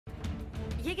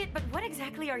Yigit, but what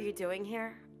exactly are you doing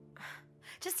here?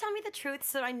 Just tell me the truth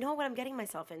so I know what I'm getting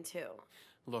myself into.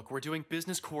 Look, we're doing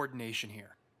business coordination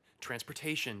here.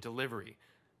 Transportation, delivery,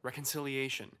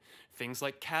 reconciliation, things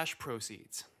like cash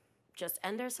proceeds. Just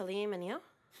Ender, Salim, and you?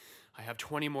 I have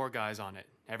 20 more guys on it.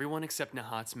 Everyone except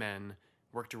Nihat's men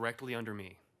work directly under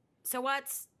me. So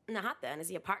what's Nihat then? Is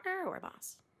he a partner or a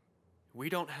boss? We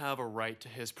don't have a right to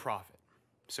his profit,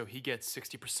 so he gets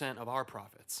 60% of our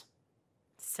profits.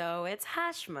 So it's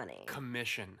hash money.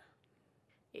 Commission.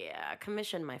 Yeah,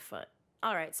 commission my foot.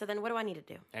 All right, so then what do I need to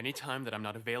do? Anytime that I'm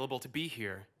not available to be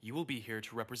here, you will be here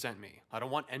to represent me. I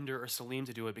don't want Ender or Salim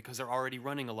to do it because they're already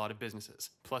running a lot of businesses.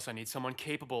 Plus, I need someone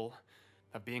capable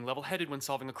of being level-headed when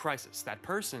solving a crisis. That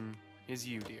person is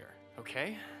you, dear.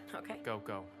 Okay? Okay.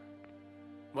 Go.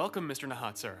 Welcome, Mr.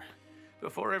 Nihat, sir.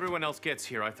 Before everyone else gets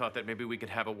here, I thought that maybe we could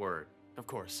have a word. Of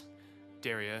course.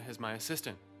 Derya is my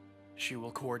assistant. She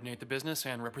will coordinate the business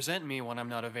and represent me when I'm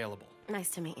not available. Nice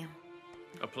to meet you.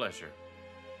 A pleasure.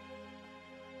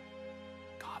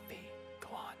 Coffee. Go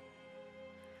on.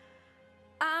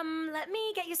 Let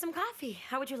me get you some coffee.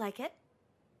 How would you like it?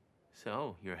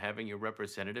 So, you're having your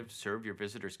representative serve your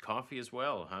visitors coffee as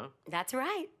well, huh? That's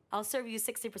right. I'll serve you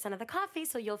 60% of the coffee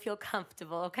so you'll feel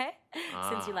comfortable, okay?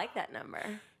 Since you like that number.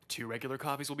 2 regular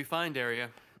coffees will be fine, Derya.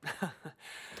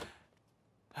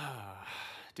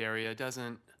 Derya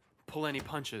doesn't pull any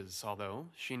punches, although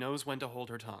she knows when to hold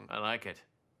her tongue. I like it.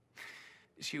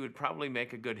 She would probably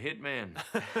make a good hitman.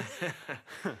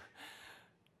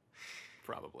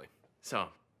 Probably. So,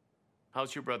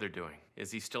 how's your brother doing?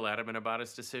 Is he still adamant about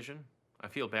his decision? I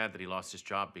feel bad that he lost his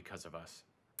job because of us.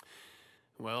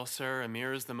 Well, sir,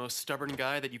 Emir is the most stubborn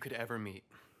guy that you could ever meet.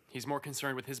 He's more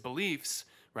concerned with his beliefs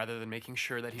rather than making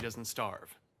sure that he doesn't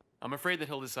starve. I'm afraid that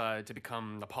he'll decide to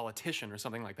become a politician or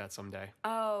something like that someday.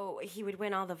 Oh, he would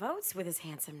win all the votes with his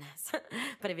handsomeness.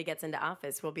 But if he gets into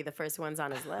office, we'll be the first ones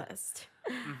on his list.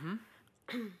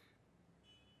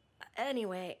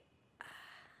 Anyway.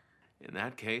 In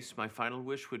that case, my final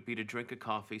wish would be to drink a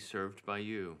coffee served by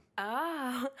you.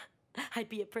 Oh, I'd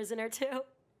be a prisoner too.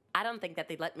 I don't think that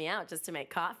they'd let me out just to make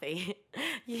coffee.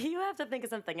 You have to think of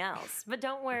something else. But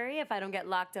don't worry, if I don't get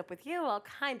locked up with you, I'll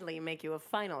kindly make you a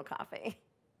final coffee.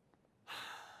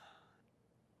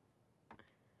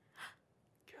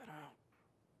 Get out,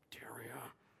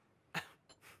 Derya.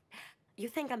 You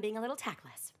think I'm being a little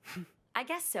tactless? I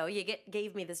guess so. You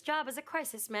gave me this job as a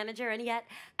crisis manager, and yet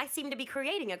I seem to be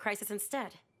creating a crisis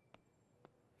instead.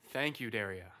 Thank you,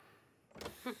 Derya.